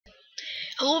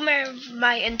Hello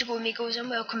my Indigo Amigos and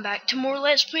welcome back to more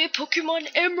Let's Play Pokemon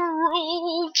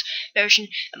Emerald version.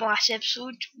 In the last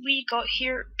episode we got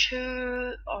here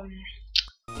to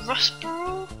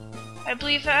Rustboro, I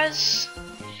believe it is.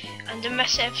 And in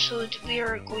this episode we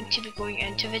are going to be going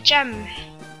into the gym.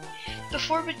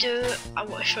 Before we do, I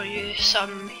want to show you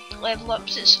some level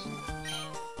ups. It's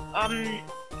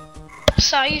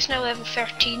Sai is now level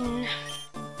 13.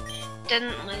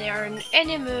 Didn't learn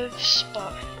any moves,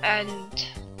 and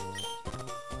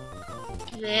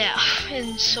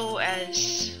so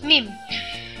is Mimi,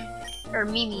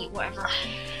 whatever.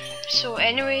 So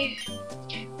anyway,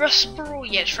 Rustboro,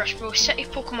 yes, Rustboro City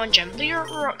Pokemon Gym. Leader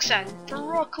Roxane, the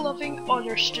rock-loving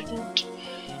honor student.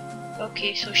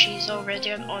 Okay, so she's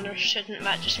already an honor student.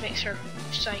 That just makes her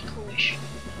psycho-ish.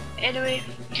 Anyway,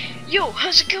 yo,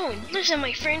 how's it going? Listen,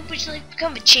 my friend, would you like to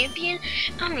become a champion?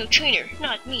 I'm no trainer,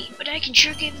 not me, but I can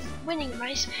sure give winning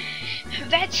advice.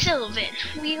 That's Sylvan.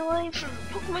 We align for the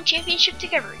Pokemon Championship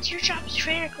together. It's your job to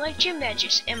train and collect gym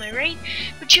badges, am I right?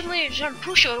 But gym leaders aren't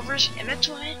pushovers, and that's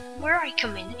where I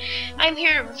come in. I'm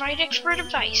here to provide expert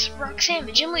advice. Roxane,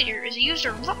 the gym leader, is a user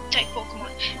of Rock-type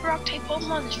Pokemon. Rock-type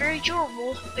Pokemon is very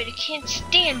durable, but it can't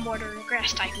stand water and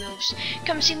grass-type moves.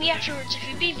 Come see me afterwards if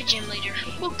you be the gym leader.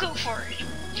 We'll go for it.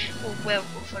 We'll go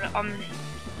for it.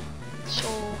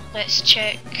 So let's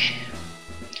check.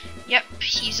 Yep,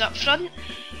 he's up front.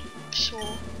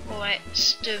 So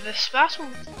let's do this battle.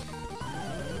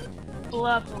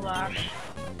 Blah blah.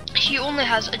 He only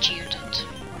has a Geodude.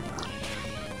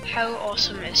 How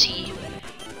awesome is he?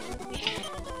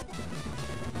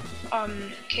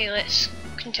 Okay, let's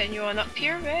continue on up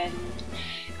here then.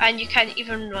 And you can't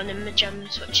even run in the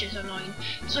gyms, which is annoying.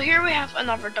 So here we have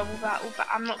another double battle, but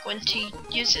I'm not going to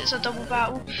use it as a double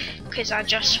battle because I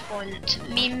just want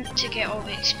Meme to get all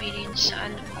the experience,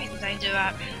 and why did I do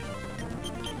that?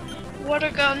 Water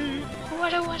gun,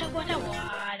 wada.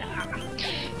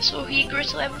 So he grew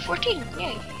to level 14,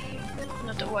 yay.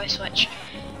 Not that I switch.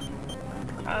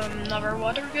 Another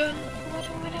water gun,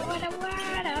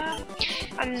 wada.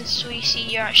 And so you see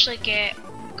you actually get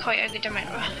quite a good amount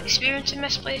of experience in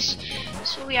this place.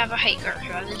 So we have a hiker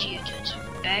who has a Geodude.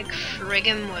 Big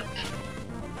friggin' whip.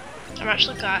 I'm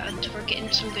actually glad we're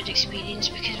getting some good experience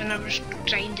because when I was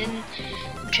grinding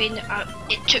and training,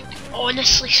 it took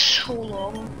honestly so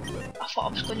long. I thought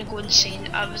I was going to go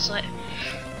insane. I was like,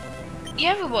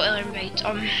 yeah, we want to learn right.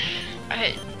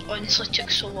 It honestly took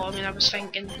so long, and I was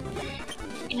thinking,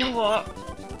 you know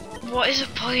what is the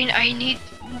point? I need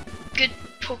good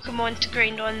Pokemon to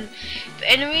grind on. But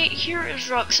anyway, here is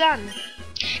Roxane.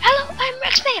 Hello, I'm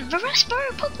Roxane, the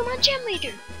Rustboro Pokemon Gym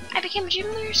Leader. I became a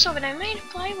gym leader so that I might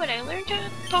apply what I learned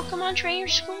at Pokemon Trainer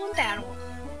School in battle.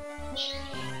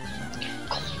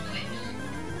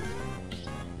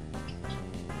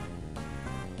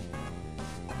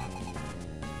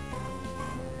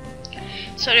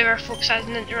 Sorry our folks had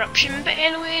an interruption, but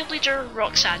anyway, leader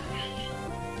Roxane.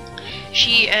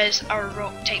 She is a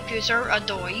rock type user, a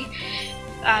Doi.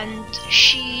 And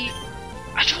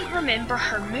I don't remember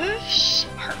her moves,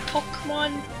 her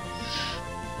Pokemon,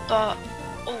 but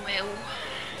oh well.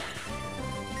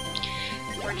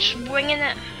 We're just winging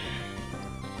it.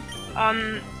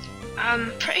 I'm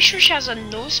pretty sure she has a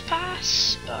nose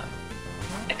pass, but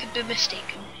I could be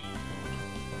mistaken.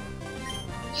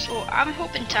 So I'm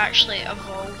hoping to actually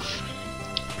evolve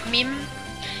Meme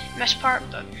in this part,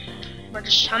 but I'm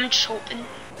just hoping.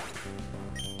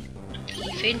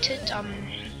 He fainted.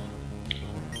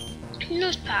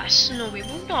 Nose pass. No, we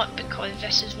will not, because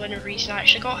this is one reason I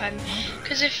actually got him.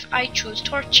 Because if I chose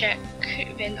Torchic,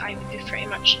 then I would be pretty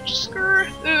much screwed.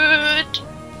 Why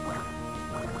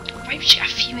would you get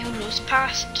a female nose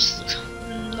pass? It just looks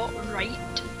not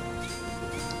right.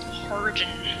 Harden.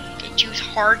 They choose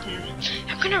Harden.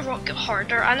 How can a rock get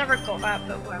harder? I never got that,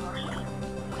 but whatever.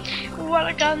 What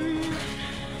a gun!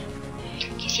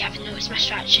 Guess you haven't noticed my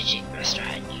strategy.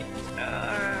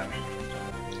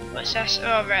 What's this?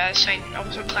 Oh right, that's fine. I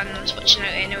wasn't planning on switching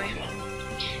out anyway.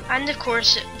 And of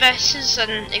course, this is an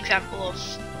example of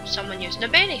someone using a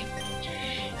berry.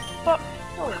 But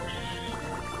oh well.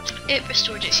 It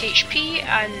restored its HP,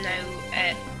 and now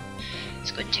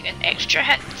it's going to get an extra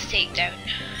hit to take down.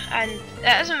 And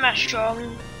it isn't that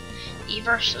strong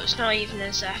either, so it's not even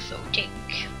as if you'll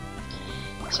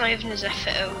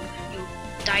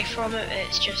die from it.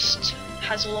 It's just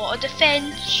has a lot of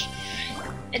defense.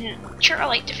 And sure, I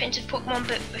like defensive Pokemon,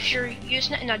 but if you're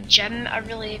using it in a gym, I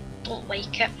really don't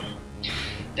like it.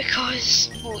 Because,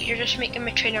 well, you're just making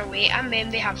my trainer wait, and then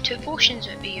they have 2 potions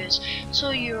that they use. So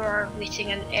you are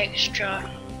waiting extra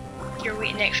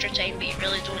time, but you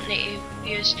really don't need to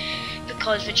use.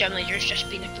 because the gym leader's just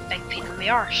been a big pain in the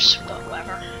arse, but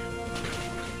whatever.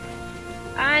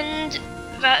 And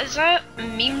that is it.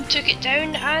 Meme took it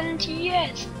down, and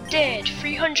yes, dead.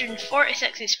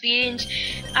 346 experience,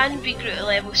 and we grew to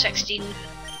level 16.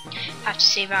 Have to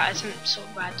say that isn't so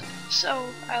bad. So,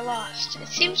 I lost. It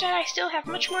seems that I still have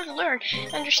much more to learn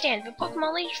and understand, but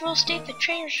Pokemon League rules state that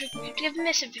trainers should give a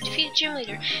miss if you defeat a gym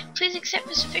leader. Please accept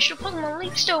this official Pokemon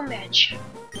League Stone Badge.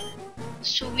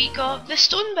 So we got the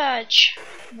Stone Badge.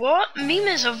 What? Meme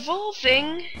is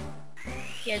evolving?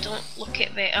 Yeah, don't look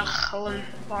at the Cullen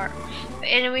part. But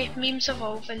anyway, Meme's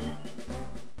evolving.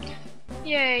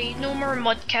 Yay, no more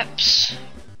Mudkips.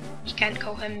 You can't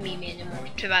call him Meme anymore.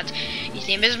 Too bad. His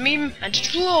name is Meme, and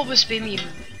it will always be Meme.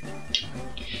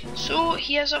 So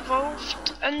he has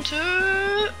evolved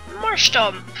into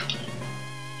Marshtomp.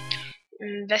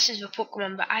 This is the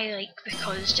Pokemon that I like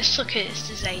because just look at its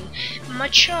design.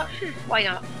 Mudshot? Why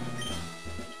not?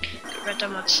 Get rid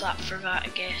of Mudslap for that, I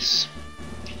guess.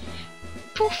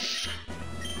 Poof!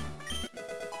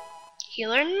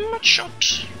 Healer and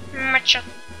Mudshot. Mudshot.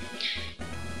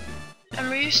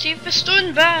 And we received the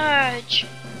Stone Badge!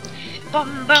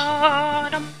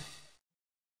 Bombardum!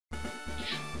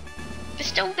 The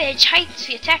Stone Badge heightens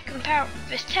the attack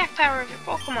power of your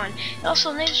Pokemon. It also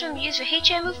enables them to use the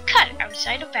HM move Cut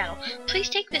outside of battle. Please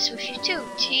take this with you too.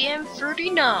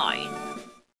 TM39.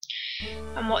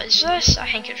 And what is this?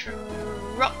 I think it's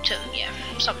Roxane. Yeah,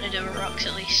 something to do with rocks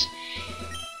at least.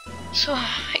 So,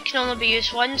 it can only be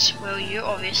used once. Well, you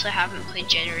obviously haven't played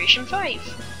Generation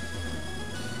 5.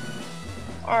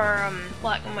 Or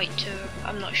Black and White 2,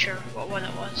 I'm not sure what one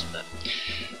it was, but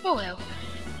oh well.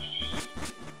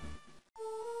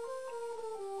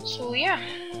 So yeah.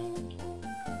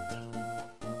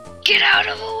 Get out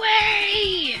of the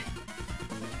way!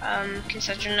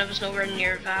 Considering I was nowhere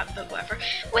near that, but whatever.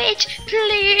 Wait,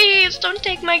 please, don't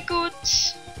take my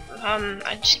goods!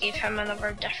 I just gave him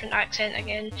another different accent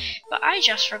again, but I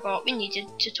just forgot we needed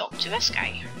to talk to this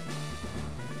guy.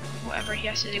 Whatever he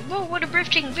has to do. Whoa, what a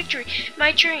breathtaking victory!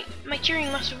 My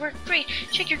tuning must have worked great.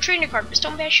 Check your trainer card. The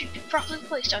Stone Badge should be properly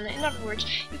placed on it. In other words,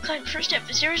 you climbed first step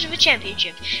the series of a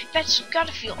championship. That's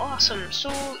gotta feel awesome.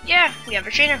 So yeah, we have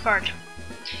a trainer card.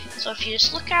 So if you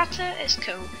just look at it, it's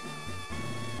cool.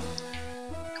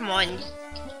 Come on,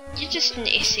 you just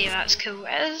need to say that's cool.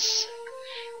 It is.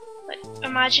 Like,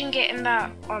 imagine getting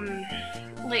that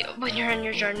like when you're on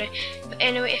your journey. But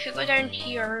anyway, if you go down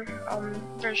here,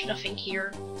 there's nothing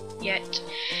here yet,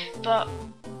 but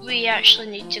we actually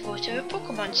need to go to a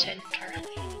Pokemon Center.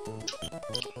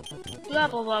 Blah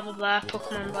blah blah blah blah.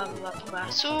 Pokemon blah blah blah blah blah.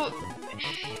 So,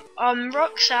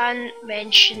 Roxane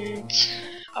mentioned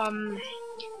a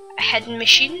hidden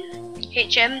machine,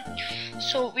 HM.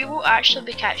 So we will actually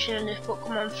be catching a new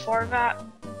Pokemon for that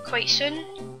quite soon.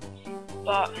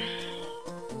 But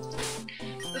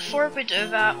before we do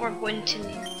that, we're going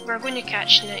to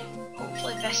catch it.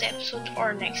 Hopefully this episode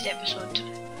or next episode.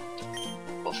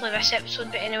 Hopefully this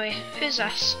episode, but anyway, who's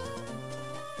this?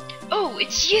 Oh,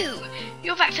 it's you!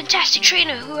 You're that fantastic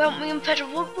trainer who helped me in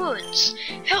Petalwood Woods.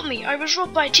 Help me, I was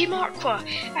robbed by Team Aqua.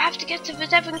 I have to get to the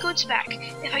Devon goods back.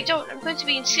 If I don't, I'm going to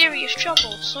be in serious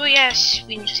trouble. So yes,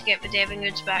 we need to get the Devon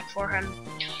goods back for him.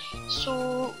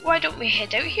 So why don't we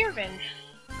head out here then?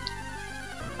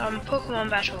 Pokemon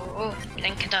battle. Oh,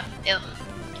 Ninkada. Ugh.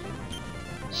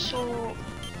 So,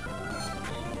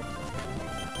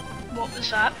 what was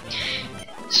that?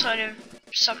 Sort of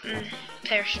something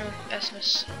personal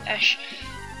business-ish.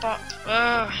 But,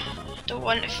 don't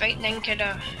want to fight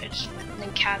Ninkada. It's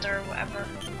Ninkada or whatever.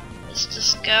 It's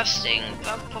disgusting.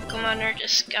 Bug Pokemon are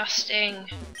disgusting.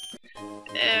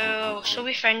 Oh, so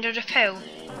we found a repel.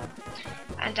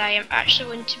 And I am actually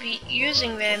going to be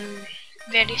using them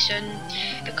very soon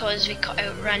because we cut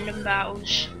out random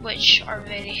battles, which are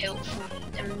very helpful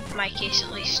in my case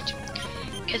at least.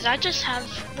 Because I just have,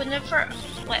 whenever,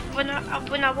 like when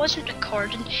I wasn't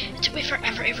recording, it took me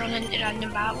forever to run into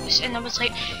random battles, and I was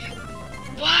like,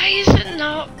 why is it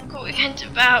not going into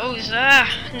battles?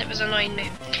 And it was annoying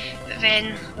me. But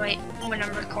then, like when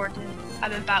I'm recording,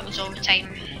 I'm in battles all the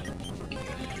time,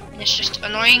 and it's just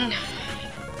annoying.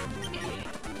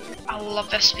 I love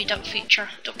this speed up feature.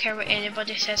 Don't care what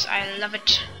anybody says, I love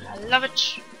it. I love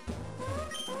it.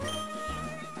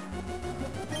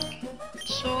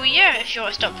 So yeah, if you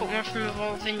want to stop Pokemon from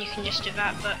evolving, you can just do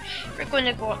that. But we're going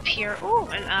to go up here. Oh,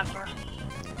 an Abra.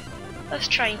 Let's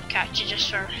try and catch it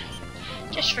just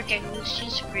for giggles.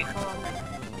 She's a great Pokemon.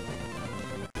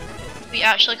 We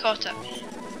actually caught it.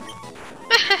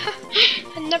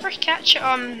 I never catch it.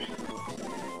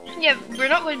 Yeah, we're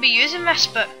not going to be using this,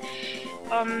 but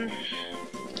we're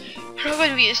not going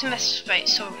to be using this fight,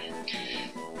 so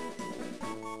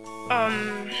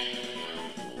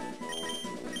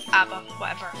ABBA,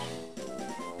 whatever.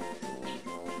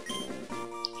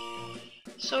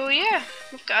 So yeah,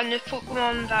 we've got a new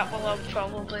Pokemon that will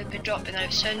probably be dropping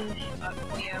out soon. But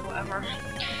oh yeah, whatever.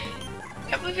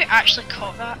 Can't believe we actually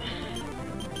caught that.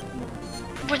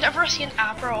 Whenever I see an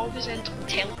ABBA, I always end up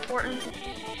teleporting.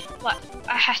 Like,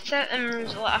 I hit it and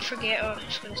like, I forget, oh, I'm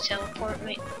just going to teleport,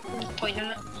 mate. Point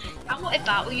on it. I want to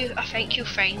battle you, I think you'll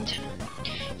find.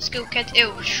 School kid,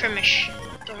 ew, Shrimish.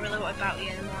 Don't really want to battle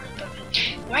you anymore, but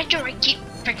why do I keep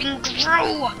freaking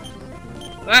grow?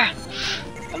 Ah,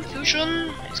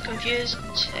 confusion, it's confused,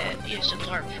 use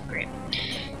absorb, great.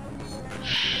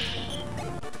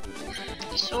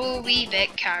 So we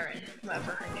bet Karen,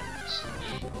 whatever her name is.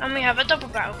 And we have a double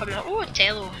battle coming up. Oh,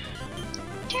 Tello.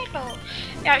 Tello.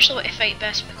 I actually want to fight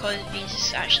this because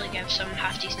these actually give some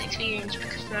half decent experience,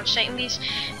 because when I was fighting these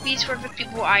were the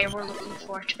people I were looking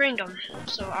for to bring them.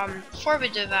 So before we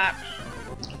do that,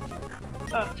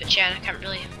 oh, but Jen, I can't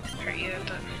really hurt you,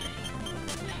 but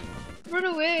run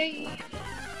away.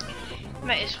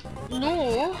 Might as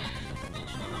no.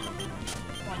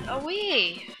 Run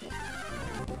away.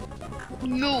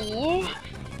 No.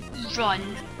 Run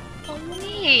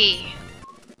away.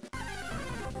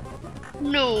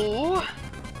 No.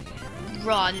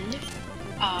 Run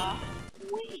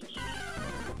away.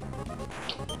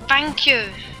 Thank you.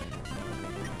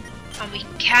 And we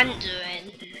can't do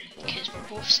anything because we're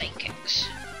both psychics.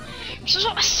 There's a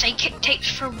lot of psychic types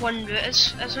for one route,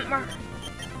 isn't there?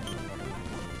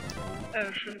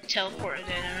 Oh, I'm teleported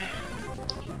anyway.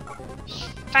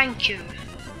 Thank you.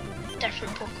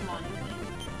 Different Pokemon.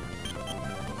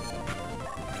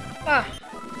 Oh,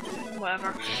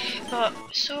 whatever. But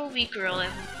so we grew a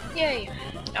level. Yay.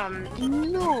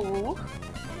 No.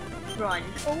 Run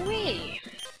away.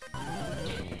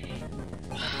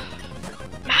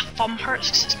 My thumb hurts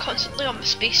because it's constantly on the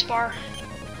spacebar.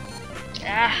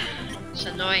 Ah, it's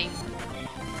annoying.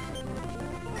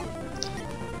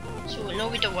 So no,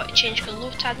 we don't want to change because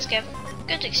low tads give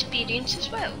good experience as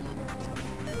well.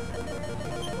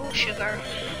 Oh, sugar.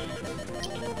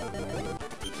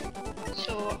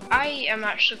 So I am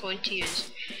actually going to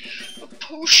use a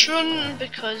potion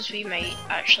because we might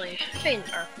actually faint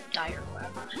or die or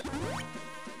whatever.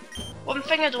 One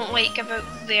thing I don't like about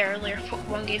the earlier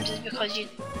Pokemon games is because you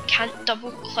can't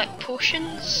double click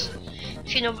potions.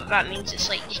 If you know what that means, it's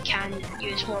like you can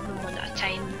use more than one at a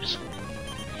time. So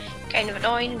kind of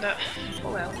annoying, but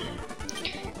oh well.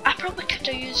 I probably could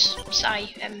have used Psy,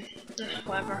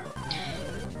 whatever.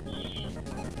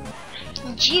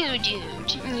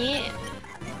 Geodude, yeah.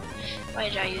 Why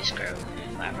did I use Grow?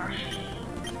 Whatever.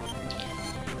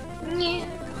 Yeah.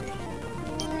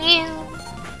 Yeah.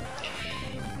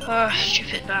 Oh,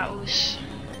 stupid battles.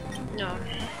 No,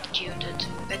 Geodude.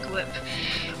 Big whip.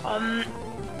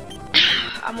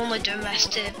 I'm only doing this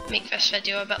to make this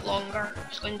video a bit longer. I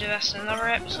was going to do this in another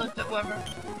episode, but whatever.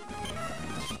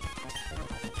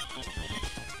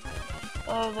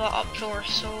 Oh, the uproar.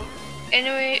 So,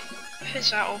 anyway,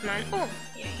 who's that old man? Oh,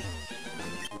 yeah.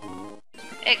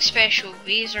 X special.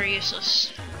 These are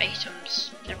useless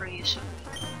items. Never use them.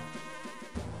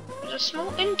 There's a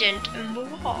small indent in the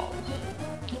wall.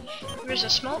 There's a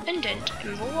small indent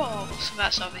in the wall. So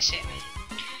that's obviously it.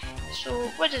 So,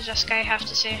 what does this guy have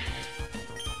to say?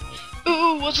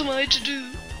 Oh, what am I to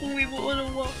do? We want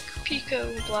to walk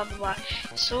Pico, blah blah blah.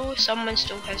 So someone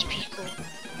stole his Pico,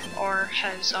 or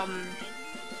his I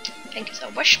think it's a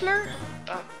Wishmer,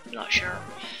 but not sure.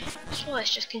 So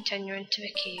let's just continue into the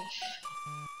cave.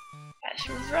 It's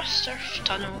Ruster's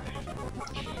Tunnel,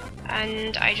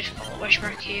 and I just call it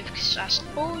Wishmer Cave because that's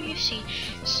all you see.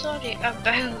 Sorry about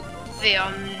the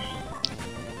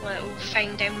little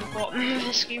thing down the bottom of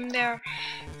the screen there.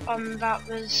 That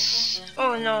was,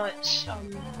 oh no, it's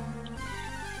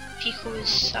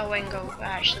Pico's a Wingo.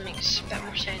 That actually makes a bit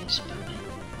more sense, but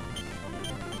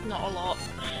not a lot.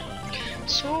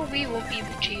 So we won't be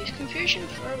able to use Confusion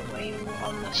for a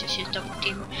while. Let's just use Double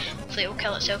Team. Hopefully it'll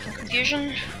kill itself in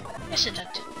Confusion. Yes it did.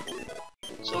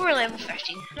 So we're level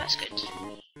 15, that's good.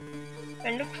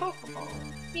 And a Pokeball.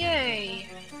 Yay!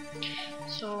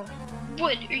 So,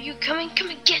 what, are you coming? Come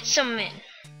and get some men!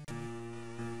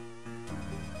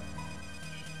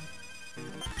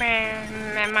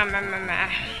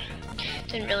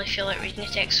 Didn't really feel like reading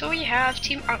the text. So we have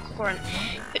Team Aquacorn.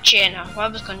 But Jenna, well, I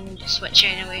was going to switch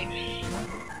anyway.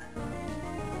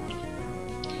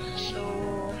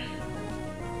 So,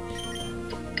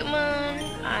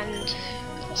 Pokemon and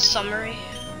a summary.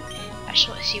 I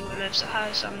actually want to see what moves it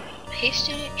has.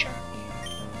 Hasty nature.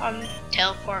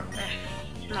 Teleport.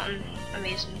 Nothing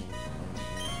amazing.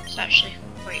 It's actually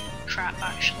quite crap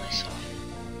actually. So.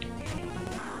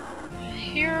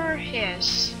 here he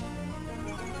is.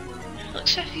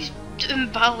 Looks like he's doing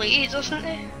ballet, doesn't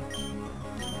he?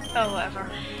 Oh, whatever.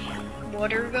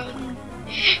 Water gun.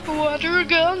 Water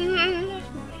gun.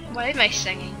 Why am I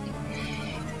singing?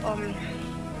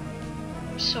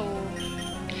 So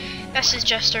this is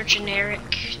just our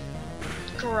generic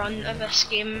run of this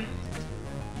game.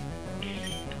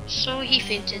 So he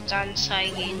fainted and I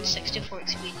gained 64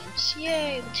 experience.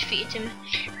 Yay, we defeated him.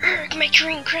 Urgh, my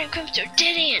current crime comes to a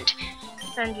dead end.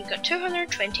 And we got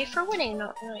 220 for winning,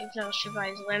 not even though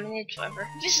survives eliminated, whatever.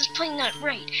 This is plain not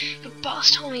right. The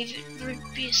boss told me it would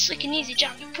be a slick and easy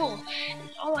job to pull. And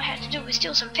all I had to do was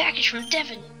steal some package from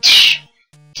Devon.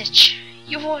 Tch.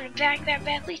 You want it back that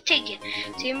badly? Take it.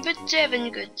 Team but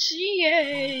Devon goods.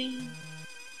 Yay!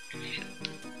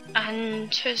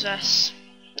 And who's this?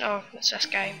 Oh, it's this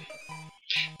guy.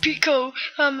 Pico,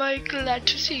 am I glad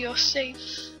to see you're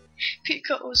safe?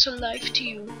 Pico owes her life to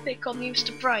you. They call me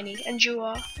Mr. Briny, and you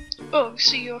are? Oh,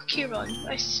 so you're Kieran.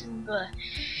 I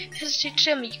hesitate to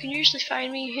tell me. You can usually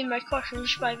find me in my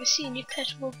quarters by the sea near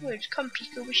Petable Wood. Come,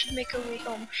 Pico, we should make our way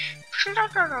home.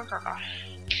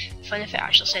 Fun if it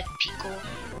actually said Pico.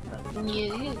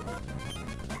 Yeah.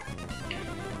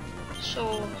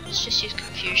 So, let's just use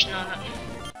confusion on it.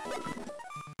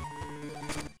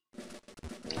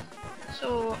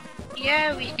 So,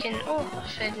 yeah, we can. Oh,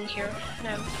 let's head in here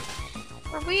now.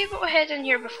 Were we able to head in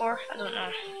here before? I don't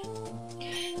know.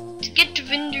 To get to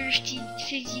vendors, you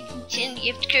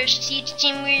have to cross the sea to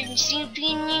 10 words and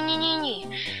simply.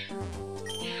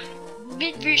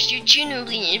 But first, you're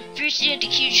generally first you have to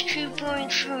catch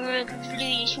coupons from a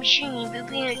this machine,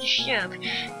 but we had to stop.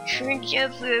 Turns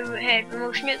out we had the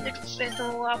most mythical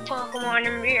Pokemon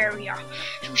in the area.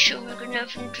 So sure we got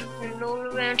nothing to roll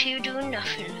around here doing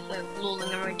nothing. Well,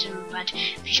 rolling around in the bed.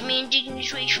 This man digging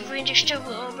his way for the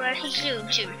struggle all around his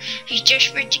loads him. He's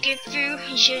desperate to get through.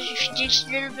 He says if this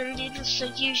little bit little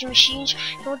like using machines,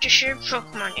 he wants to share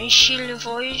Pokemon and she'll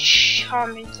avoid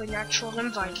harming the natural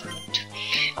environment.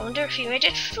 I wonder if he made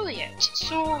it through yet.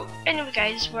 So anyway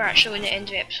guys, we're actually going to end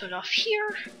the episode off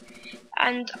here.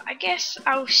 And I guess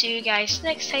I'll see you guys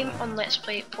next time on Let's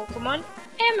Play Pokemon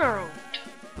Emerald.